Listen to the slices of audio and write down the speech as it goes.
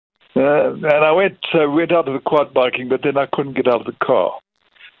And I went out of the quad biking, but then I couldn't get out of the car.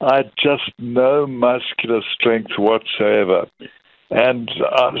 I had just no muscular strength whatsoever. And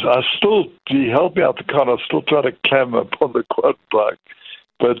I still, he helped me out the car, and I was still trying to climb up on the quad bike.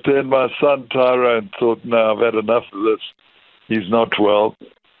 But then my son Tyrone thought, no, I've had enough of this. He's not well.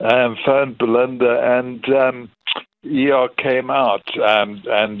 Phoned Belinda, and ER came out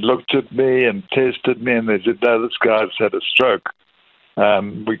and looked at me and tested me, and they said, no, this guy's had a stroke.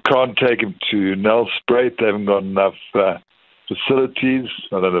 We can't take him to Nelspruit. They haven't got enough facilities.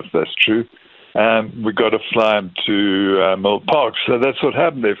 I don't know if that's true. We got to fly him to Mill Park. So that's what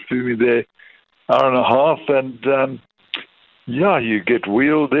happened. They flew me there hour and a half, and you get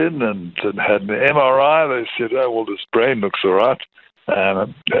wheeled in and had an MRI. They said, oh, well, this brain looks all right.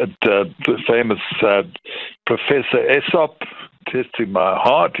 The famous Professor Aesop testing my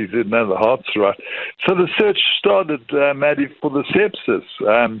heart. He said, no, the heart's right. So the search started, Maddie, for the sepsis,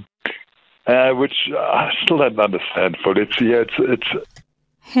 which I still don't understand fully. It's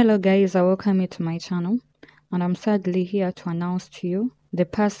Hello guys, I welcome you to my channel, and I'm sadly here to announce to you the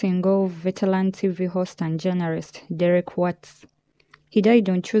passing of veteran TV host and journalist Derek Watts. He died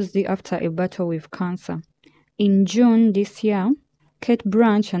on Tuesday after a battle with cancer. In June this year, Carte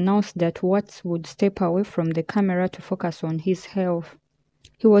Blanche announced that Watts would step away from the camera to focus on his health.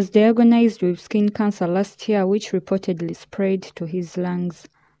 He was diagnosed with skin cancer last year, which reportedly spread to his lungs.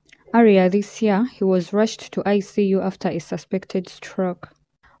 Earlier this year, he was rushed to ICU after a suspected stroke.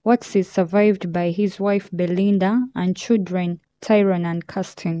 Watts is survived by his wife Belinda and children Tyrone and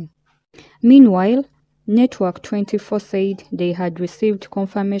Kirsten. Meanwhile, Network 24 said they had received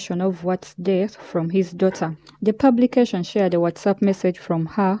confirmation of Watts' death from his daughter. The publication shared a WhatsApp message from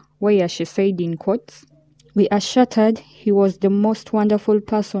her where she said in quotes, "We are shattered. He was the most wonderful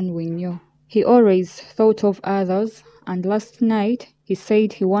person we knew. He always thought of others, and last night he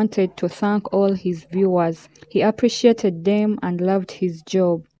said he wanted to thank all his viewers. He appreciated them and loved his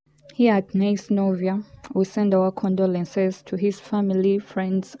job." Here at Nice Novia, we send our condolences to his family,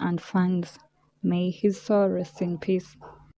 friends, and fans. May his soul rest in peace.